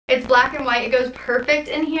It's black and white. It goes perfect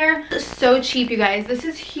in here. It's so cheap, you guys. This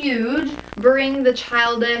is huge. Bring the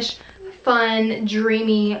childish, fun,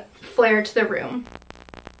 dreamy flair to the room.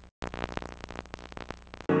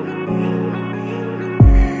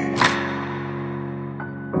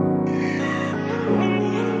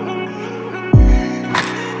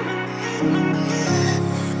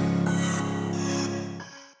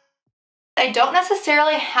 I don't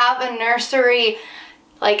necessarily have a nursery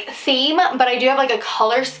like theme, but I do have like a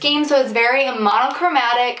color scheme, so it's very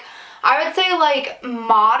monochromatic. I would say like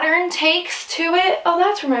modern takes to it. Oh,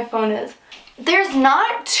 that's where my phone is. There's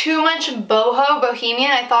not too much boho,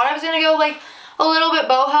 bohemian. I thought I was gonna go like a little bit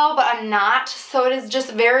boho, but I'm not. So it is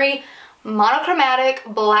just very monochromatic,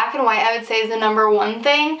 black and white, I would say, is the #1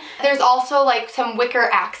 thing. There's also like some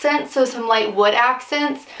wicker accents, so some light wood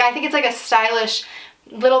accents. I think it's like a stylish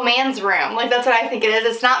little man's room. Like, that's what I think it is.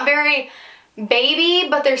 It's not very baby,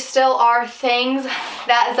 but there still are things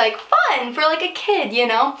that is like fun for like a kid, you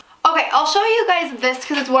know? Okay, I'll show you guys this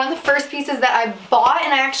because it's one of the first pieces that I bought,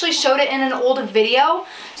 and I actually showed it in an old video.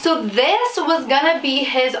 So this was gonna be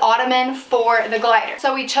his ottoman for the glider.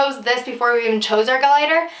 So we chose this before we even chose our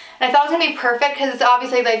glider, and I thought it was gonna be perfect because it's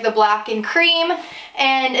obviously like the black and cream,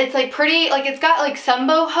 and it's like pretty, like it's got like some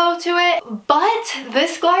boho to it. But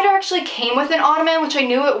this glider actually came with an ottoman, which I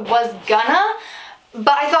knew it was gonna,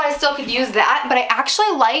 but I thought I still could use that. But I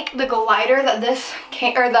actually like the glider that this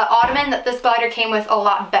came, or the ottoman that this glider came with, a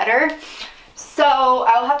lot better. So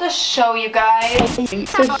I'll have to show you guys.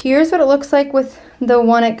 So here's what it looks like with the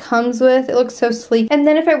one it comes with. It looks so sleek. And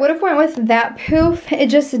then if I would have went with that poof, it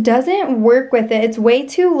just doesn't work with it. It's way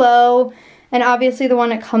too low. And obviously the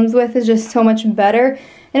one it comes with is just so much better.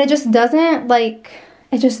 And it just doesn't like,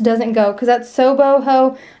 it just doesn't go, because that's so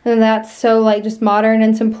boho and that's so like just modern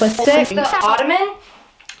and simplistic. The ottoman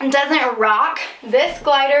doesn't rock. This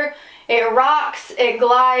glider, it rocks, it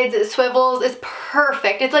glides, it swivels. It's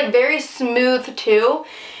perfect. It's like very smooth too.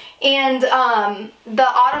 And the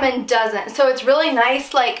ottoman doesn't. So it's really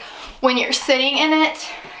nice like when you're sitting in it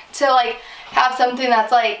to like have something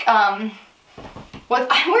that's like, I'm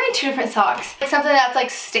wearing 2 different socks. Like something that's like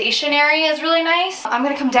stationary is really nice. I'm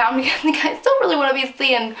gonna come down because the guys don't really want to be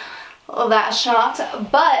seeing that shot.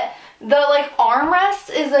 But the like armrest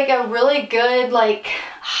is like a really good like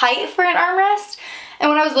height for an armrest. And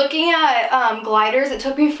when I was looking at gliders, it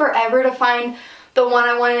took me forever to find the one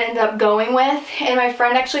I wanted to end up going with, and my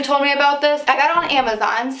friend actually told me about this. I got it on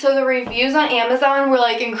Amazon, so the reviews on Amazon were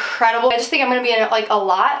like incredible. I just think I'm gonna be in it like a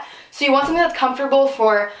lot. So you want something that's comfortable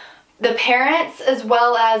for the parents as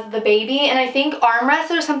well as the baby, and I think armrests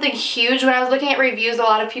are something huge. When I was looking at reviews, a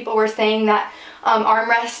lot of people were saying that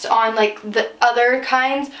armrests on like the other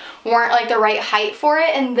kinds weren't like the right height for it,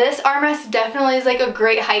 and this armrest definitely is like a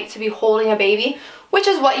great height to be holding a baby, which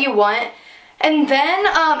is what you want. And then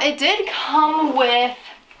it did come with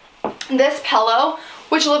this pillow,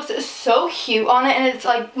 which looks so cute on it, and it's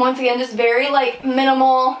like, once again, just very like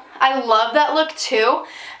minimal. I love that look too.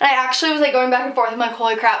 And I actually was like going back and forth. I'm like,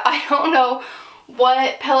 holy crap, I don't know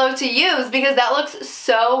what pillow to use because that looks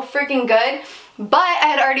so freaking good. But I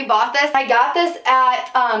had already bought this. I got this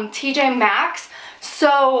at TJ Maxx.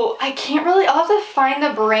 So I can't really, I'll have to find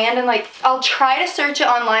the brand and like, I'll try to search it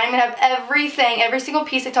online. I'm gonna have everything, every single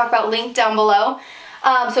piece I talk about linked down below.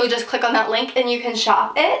 So just click on that link and you can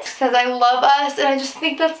shop it. It says I love us, and I just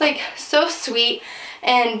think that's like so sweet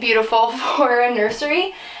and beautiful for a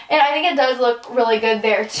nursery. And I think it does look really good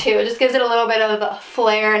there too. It just gives it a little bit of a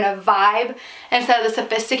flair and a vibe instead of the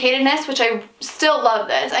sophisticatedness, which I still love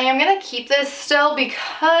this. I am gonna keep this still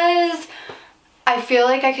because I feel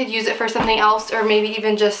like I could use it for something else, or maybe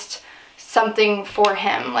even just something for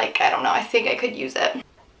him. Like, I don't know, I think I could use it.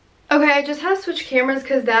 Okay, I just had to switch cameras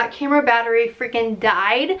because that camera battery freaking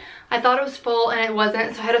died. I thought it was full and it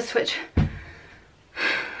wasn't, so I had to switch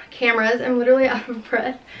cameras. I'm literally out of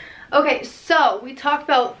breath. Okay, so we talked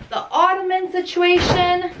about the ottoman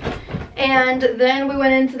situation, and then we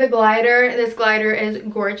went into the glider. This glider is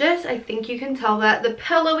gorgeous. I think you can tell that. The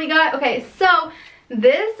pillow we got. Okay, so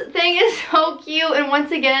this thing is so cute, and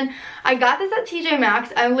once again, I got this at TJ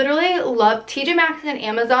Maxx. I literally love TJ Maxx and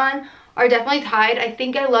Amazon are definitely tied. I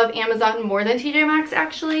think I love Amazon more than TJ Maxx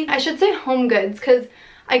actually. I should say Home Goods because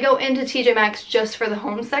I go into TJ Maxx just for the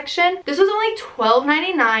home section. This was only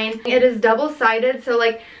 $12.99. It is double-sided, so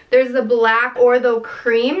like there's the black or the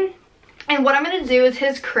cream. And what I'm gonna do is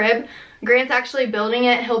his crib, Grant's actually building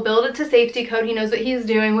it. He'll build it to safety code. He knows what he's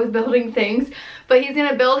doing with building things. But he's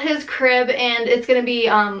gonna build his crib, and it's gonna be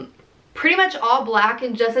pretty much all black,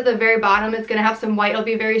 and just at the very bottom it's gonna have some white. It'll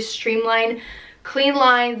be very streamlined clean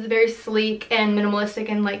lines, very sleek and minimalistic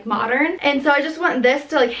and like modern. And so I just want this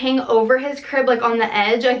to like hang over his crib like on the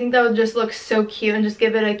edge. I think that would just look so cute and just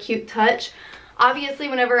give it a cute touch. Obviously,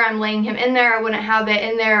 whenever I'm laying him in there, I wouldn't have it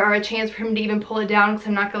in there or a chance for him to even pull it down because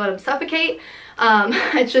I'm not gonna let him suffocate.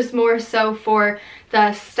 It's just more so for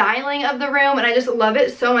the styling of the room, and I just love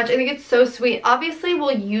it so much. I think it's so sweet. Obviously,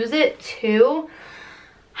 we'll use it too.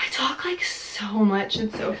 I talk like so much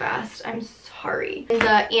and so fast. I'm sorry. And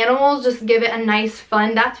the animals just give it a nice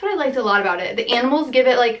fun. That's what I liked a lot about it. The animals give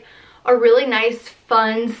it like a really nice,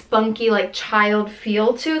 fun, spunky, like child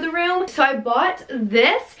feel to the room. So I bought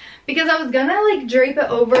this because I was gonna like drape it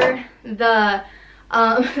over the,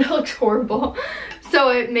 it looks horrible. So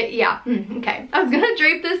it, yeah, okay. I was gonna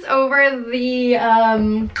drape this over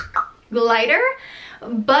the glider,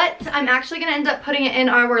 but I'm actually gonna end up putting it in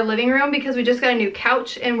our living room because we just got a new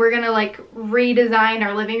couch and we're gonna like redesign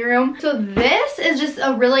our living room. So this is just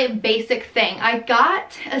a really basic thing. I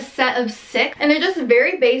got a set of 6 and they're just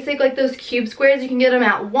very basic, like those cube squares. You can get them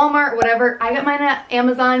at Walmart, whatever. I got mine at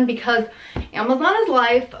Amazon because Amazon is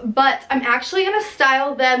life, but I'm actually gonna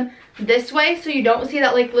style them this way so you don't see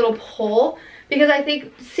that like little pole, because I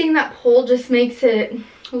think seeing that pole just makes it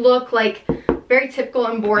look like very typical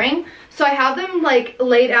and boring. So I have them like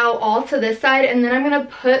laid out all to this side, and then I'm gonna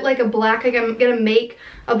put like a black, like I'm gonna make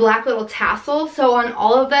a black little tassel. So on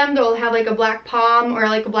all of them, they'll have like a black palm or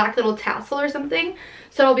like a black little tassel or something.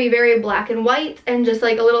 So it'll be very black and white and just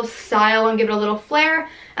like a little style and give it a little flair.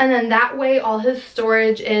 And then that way all his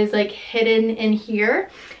storage is like hidden in here.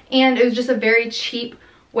 And it was just a very cheap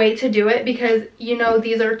way to do it because, you know,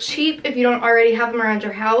 these are cheap if you don't already have them around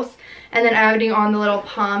your house. And then adding on the little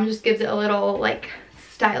palm just gives it a little like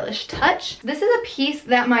stylish touch. This is a piece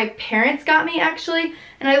that my parents got me actually,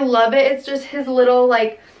 and I love it. It's just his little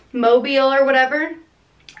like mobile or whatever.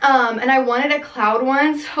 And I wanted a cloud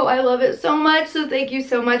one, so I love it so much. So thank you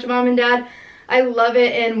so much, Mom and Dad. I love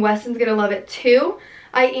it, and Weston's gonna love it too.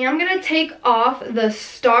 I am gonna take off the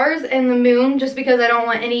stars and the moon just because I don't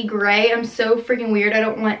want any gray. I'm so freaking weird. I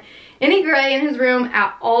don't want any gray in his room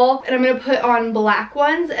at all. And I'm gonna put on black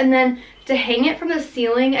ones. And then to hang it from the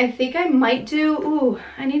ceiling, I think I might do, ooh,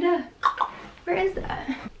 I need to, where is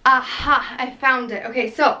that? Aha, I found it. Okay,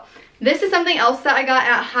 so this is something else that I got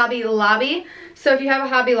at Hobby Lobby. So if you have a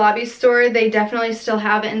Hobby Lobby store, they definitely still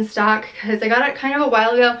have it in stock because I got it kind of a while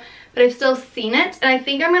ago, but I've still seen it. And I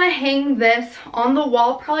think I'm gonna hang this on the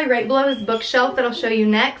wall, probably right below his bookshelf that I'll show you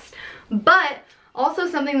next. But also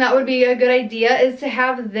something that would be a good idea is to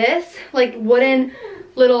have this like wooden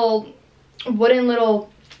little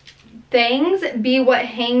things be what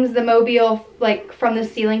hangs the mobile like from the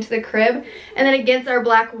ceiling to the crib, and then against our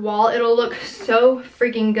black wall it'll look so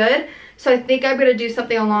freaking good. So I think I'm gonna do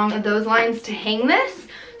something along those lines to hang this.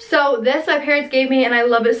 So this my parents gave me and I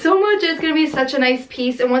love it so much. It's gonna be such a nice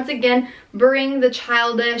piece, and once again bring the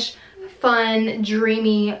childish, fun,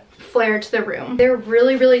 dreamy flair to the room. They're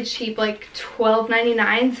really, really cheap, like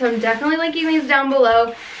 $12.99, so I'm definitely linking these down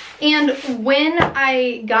below. And when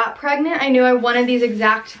I got pregnant, I knew I wanted these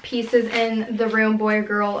exact pieces in the room, boy or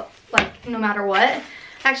girl, like no matter what.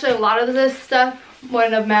 Actually, a lot of this stuff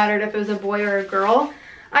wouldn't have mattered if it was a boy or a girl.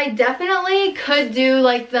 I definitely could do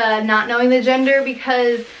like the not knowing the gender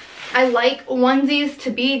because I like onesies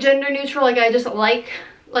to be gender neutral. Like I just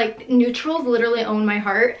like neutrals literally own my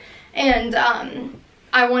heart. And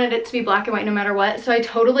I wanted it to be black and white no matter what. So I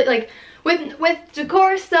totally, like, with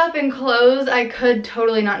decor stuff and clothes, I could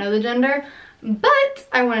totally not know the gender. But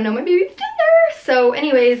I want to know my baby's gender. So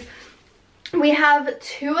anyways, we have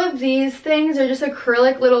 2 of these things. They're just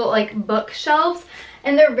acrylic little, like, bookshelves.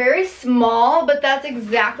 And they're very small, but that's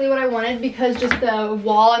exactly what I wanted because just the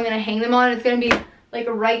wall I'm going to hang them on, it's going to be, like,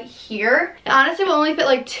 right here. And honestly, will only fit,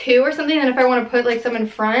 like, 2 or something. And if I want to put, like, some in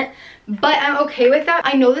front. But I'm okay with that.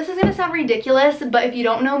 I know this is gonna sound ridiculous, but if you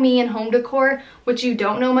don't know me in home decor, which you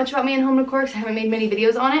don't know much about me in home decor because I haven't made many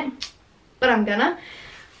videos on it, but I'm gonna,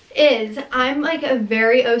 is I'm like a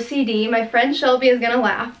very OCD. My friend Shelby is gonna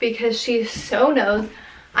laugh because she so knows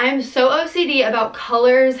I'm so OCD about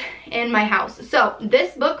colors in my house. So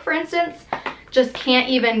this book, for instance, just can't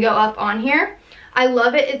even go up on here. I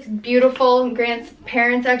love it. It's beautiful. Grant's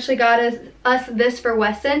parents actually got us this for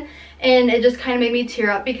Weston, and it just kind of made me tear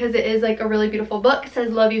up because it is like a really beautiful book. It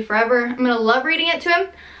says love you forever. I'm gonna love reading it to him,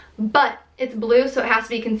 but it's blue, so it has to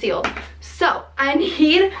be concealed. So I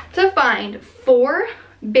need to find 4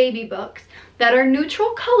 baby books that are neutral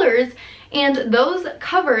colors, and those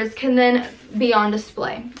covers can then be on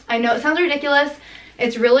display. I know it sounds ridiculous.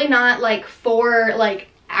 It's really not like for like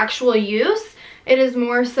actual use. It is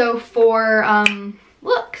more so for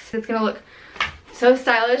looks. It's gonna look so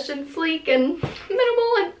stylish and sleek and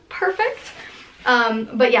minimal and perfect.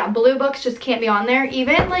 But yeah, blue books just can't be on there.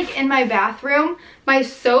 Even like in my bathroom, my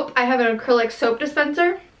soap, I have an acrylic soap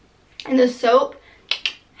dispenser, and the soap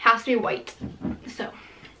has to be white. So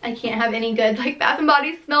I can't have any good like Bath and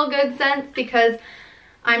Body smell good scents because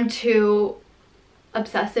I'm too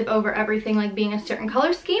obsessive over everything like being a certain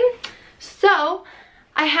color scheme. So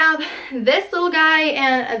I have this little guy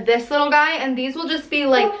and this little guy, and these will just be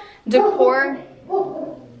like decor.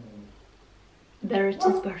 There's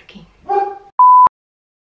just barking.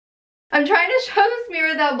 I'm trying to show this mirror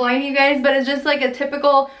without blinding you guys, but it's just like a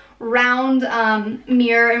typical round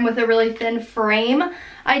mirror and with a really thin frame.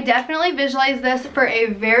 I definitely visualized this for a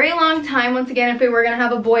very long time. Once again, if we were gonna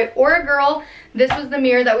have a boy or a girl, this was the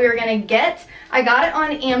mirror that we were gonna get. I got it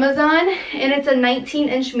on Amazon, and it's a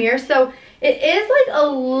 19-inch mirror, so it is like a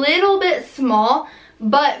little bit small,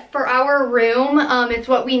 but for our room, it's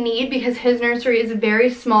what we need because his nursery is a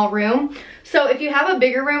very small room. So if you have a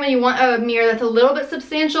bigger room and you want a mirror that's a little bit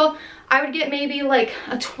substantial, I would get maybe like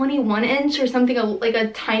a 21-inch or something like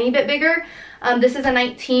a tiny bit bigger. This is a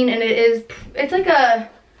 19, and it's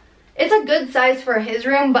a good size for his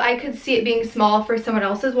room, but I could see it being small for someone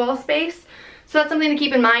else's wall space. So that's something to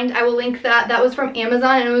keep in mind. I will link that. That was from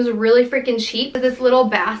Amazon, and it was really freaking cheap. This little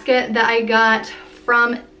basket that I got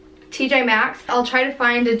from TJ Maxx. I'll try to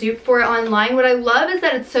find a dupe for it online. What I love is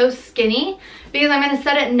that it's so skinny because I'm going to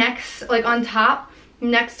set it next, like on top,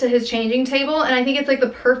 next to his changing table, and I think it's like the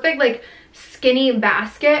perfect like skinny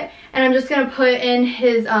basket. And I'm just gonna put in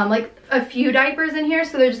his like a few diapers in here,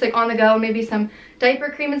 so they're just like on the go, maybe some diaper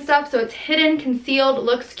cream and stuff, so it's hidden, concealed,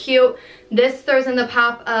 looks cute. This throws in the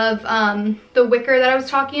pop of the wicker that I was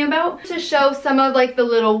talking about. To show some of like the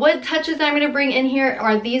little wood touches that I'm gonna bring in here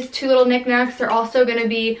are these two little knickknacks. They're also gonna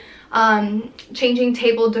be changing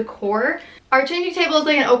table decor. Our changing table is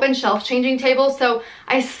like an open shelf changing table, so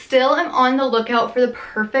I still am on the lookout for the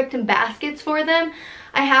perfect baskets for them.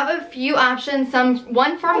 I have a few options,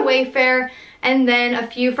 one from Wayfair and then a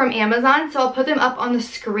few from Amazon, so I'll put them up on the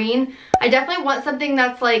screen. I definitely want something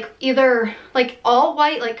that's like either like all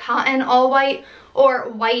white, like cotton all white, or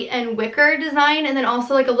white and wicker design, and then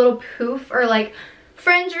also like a little poof or like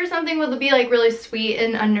fringe or something would be like really sweet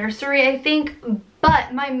in a nursery, I think.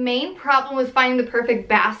 But my main problem with finding the perfect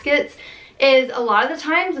baskets is a lot of the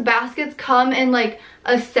times baskets come in like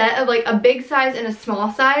a set of like a big size and a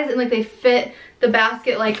small size, and like they fit the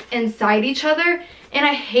basket like inside each other, and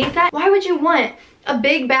I hate that. Why would you want a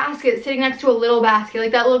big basket sitting next to a little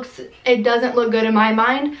basket? Like it doesn't look good in my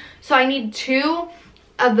mind. So I need two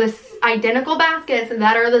of the identical baskets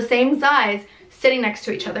that are the same size sitting next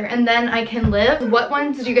to each other, and then I can live. What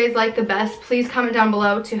ones did you guys like the best? Please comment down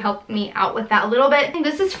below to help me out with that a little bit.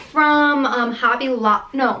 This is from Hobby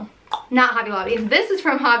Lobby. No, not Hobby Lobby. This is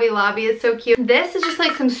from Hobby Lobby. It's so cute. This is just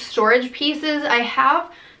like some storage pieces. I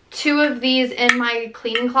have two of these in my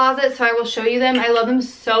cleaning closet, so I will show you them. I love them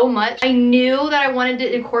so much. I knew that I wanted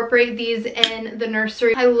to incorporate these in the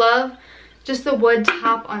nursery. I love just the wood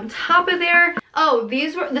top on top of there. Oh,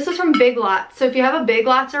 this was from Big Lots. So if you have a Big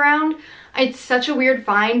Lots around, it's such a weird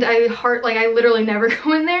find. I literally never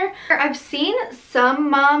go in there. I've seen some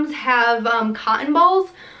moms have cotton balls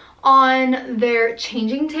on their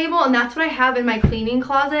changing table, and that's what I have in my cleaning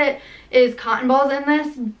closet is cotton balls in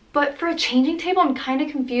this. But for a changing table, I'm kind of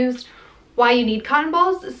confused why you need cotton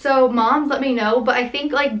balls. So moms, let me know. But I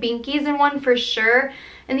think like Binky's in one for sure,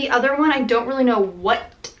 and the other one I don't really know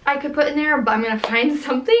what I could put in there, but I'm gonna find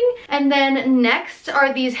something. And then next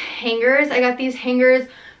are these hangers. I got these hangers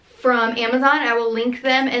from Amazon. I will link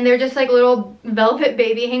them, and they're just like little velvet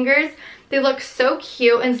baby hangers. They look so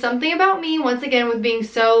cute, and something about me, once again, with being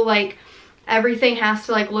so like everything has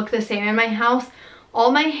to like look the same in my house,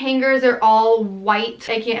 all my hangers are all white.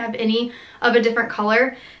 I can't have any of a different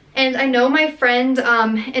color. And I know my friend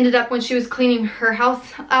ended up, when she was cleaning her house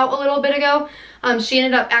out a little bit ago, she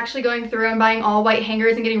ended up actually going through and buying all white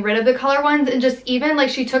hangers and getting rid of the color ones, and just even like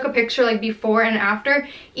she took a picture like before and after.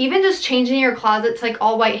 Even just changing your closet to like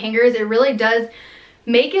all white hangers, it really does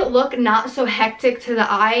make it look not so hectic to the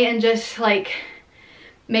eye, and just like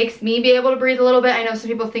makes me be able to breathe a little bit. I know some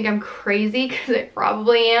people think I'm crazy, because I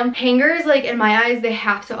probably am. Hangers, like in my eyes, they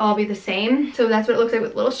have to all be the same. So that's what it looks like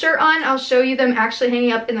with a little shirt on. I'll show you them actually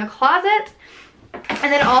hanging up in the closet.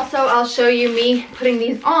 And then also I'll show you me putting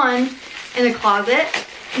these on in the closet.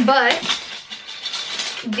 But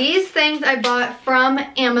these things I bought from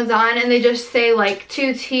Amazon, and they just say like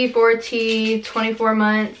 2T, 4T, 24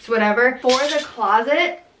 months, whatever. For the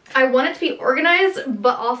closet, I want it to be organized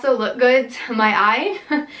but also look good to my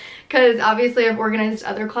eye, because obviously I've organized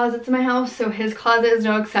other closets in my house, so his closet is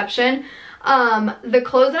no exception. The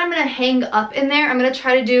clothes that I'm going to hang up in there, I'm going to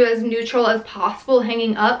try to do as neutral as possible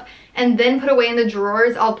hanging up, and then put away in the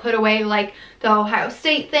drawers. I'll put away like the Ohio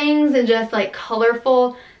State things and just like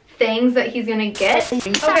colorful things that he's gonna get.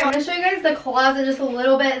 Okay, I'm gonna show you guys the closet just a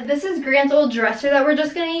little bit. This is Grant's old dresser that we're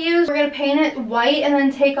just gonna use. We're gonna paint it white and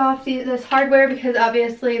then take off this hardware because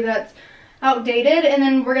obviously that's outdated, and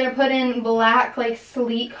then we're gonna put in black like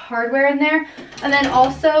sleek hardware in there. And then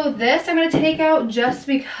also this I'm gonna take out just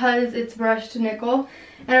because it's brushed nickel,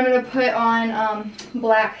 and I'm gonna put on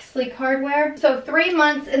black sleek hardware. So 3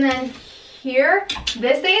 months. And then here,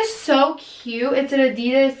 this thing is so cute. It's an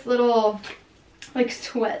Adidas little like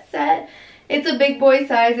sweat set. It's a big boy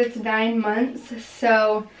size. It's 9 months,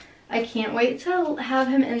 so I can't wait to have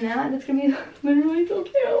him in that. It's gonna be literally so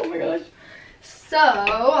cute. Oh my gosh. So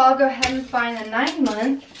I'll go ahead and find the 9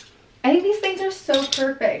 month. I think these things are so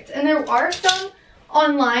perfect, and there are some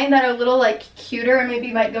online that are a little like cuter and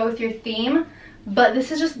maybe might go with your theme, but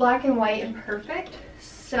this is just black and white and perfect.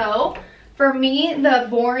 So for me, the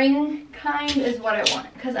boring kind is what I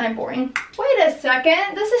want because I'm boring. Wait a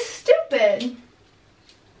second, this is stupid.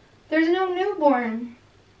 There's no newborn.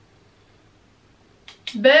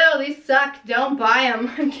 Bill, these suck. Don't buy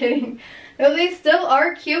them. I'm kidding. No, they still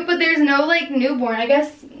are cute, but there's no like newborn. I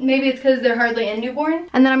guess maybe it's because they're hardly in newborn.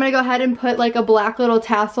 And then I'm gonna go ahead and put like a black little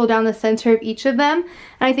tassel down the center of each of them.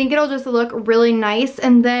 And I think it'll just look really nice.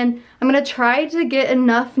 And then I'm gonna try to get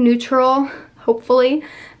enough neutral, hopefully,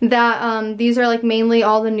 that these are like mainly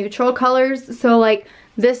all the neutral colors. So like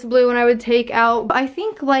this blue one I would take out. I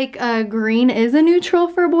think like green is a neutral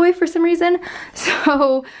for a boy for some reason.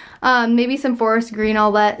 So maybe some forest green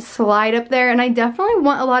I'll let slide up there. And I definitely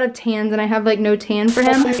want a lot of tans, and I have like no tan for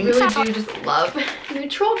him. I really do just love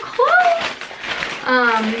neutral clothes.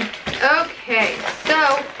 Okay,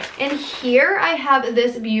 so in here I have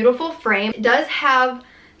this beautiful frame. It does have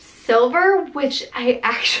silver, which I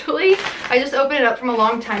just opened it up from a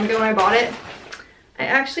long time ago when I bought it. I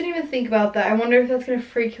actually didn't even think about that. I wonder if that's gonna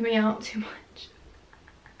freak me out too much.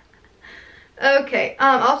 Okay,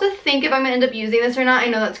 I'll have to think if I'm gonna end up using this or not. I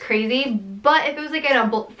know that's crazy, but if it was like in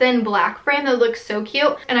a thin black frame, that would look so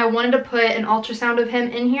cute. And I wanted to put an ultrasound of him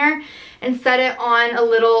in here and set it on a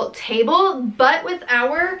little table. But with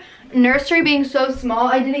our nursery being so small,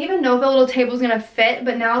 I didn't even know if the little table was gonna fit.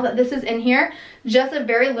 But now that this is in here, just a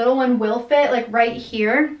very little one will fit, like right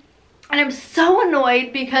here. And I'm so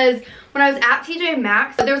annoyed because when I was at TJ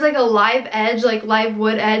Maxx, there was like a live edge, like live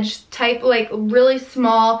wood edge type, like really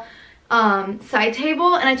small side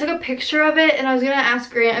table, and I took a picture of it, and I was gonna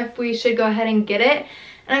ask Grant if we should go ahead and get it.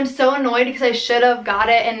 And I'm so annoyed because I should have got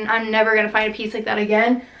it, and I'm never gonna find a piece like that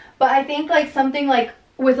again. But I think like something like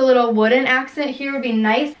with a little wooden accent here would be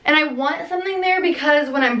nice. And I want something there because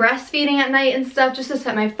when I'm breastfeeding at night and stuff, just to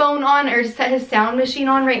set my phone on or to set his sound machine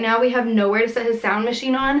on. Right now we have nowhere to set his sound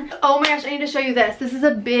machine on. Oh my gosh, I need to show you this. This is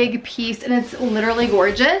a big piece and it's literally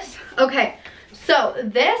gorgeous. Okay, so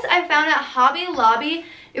this I found at Hobby Lobby.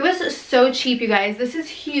 It was so cheap, you guys. This is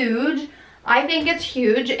huge. I think it's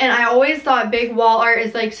huge, and I always thought big wall art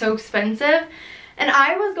is like so expensive. And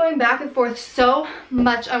I was going back and forth so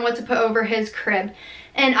much on what to put over his crib.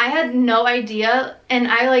 And I had no idea, and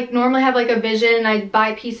I like normally have like a vision and I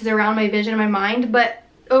buy pieces around my vision in my mind, but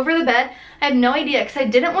over the bed I had no idea because I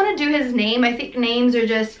didn't want to do his name. I think names are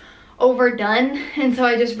just overdone, and so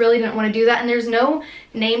I just really didn't want to do that, and there's no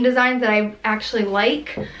name designs that I actually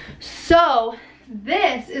like. So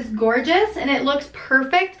this is gorgeous and it looks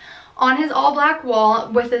perfect on his all black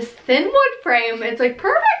wall with this thin wood frame. It's like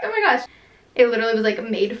perfect. Oh my gosh, it literally was like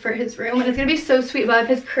made for his room, and it's gonna be so sweet above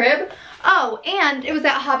his crib. Oh, and it was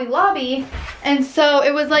at Hobby Lobby, and so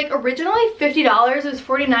it was like originally $50. It was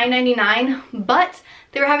 $49.99, but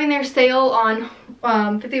they were having their sale on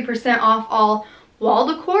 50% off all wall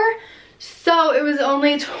decor, so it was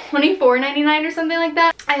only $24.99 or something like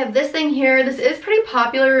that. I have this thing here. This is pretty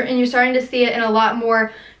popular, and you're starting to see it in a lot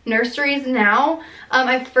more nurseries now.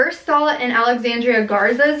 I first saw it in Alexandria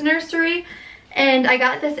Garza's nursery, and I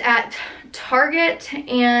got this at Target,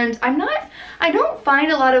 and I don't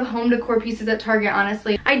find a lot of home decor pieces at Target,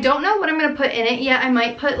 honestly. I don't know what I'm gonna put in it yet. I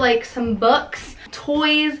might put like some books,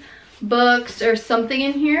 toys, books, or something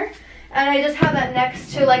in here. And I just have that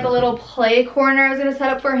next to like a little play corner I was gonna set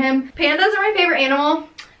up for him. Pandas are my favorite animal.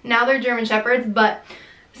 Now they're German Shepherds, but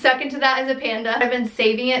second to that is a panda. I've been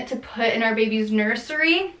saving it to put in our baby's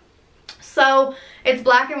nursery. So it's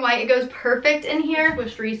black and white. It goes perfect in here.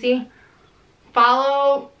 Wish Reese.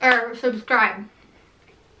 Follow or subscribe.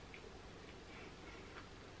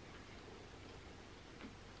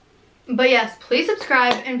 But yes, please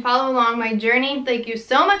subscribe and follow along my journey. Thank you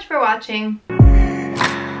so much for watching.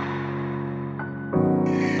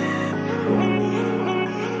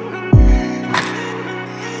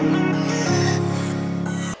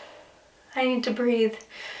 need to breathe.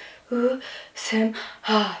 Ooh, Sim.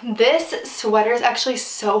 This sweater is actually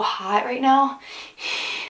so hot right now.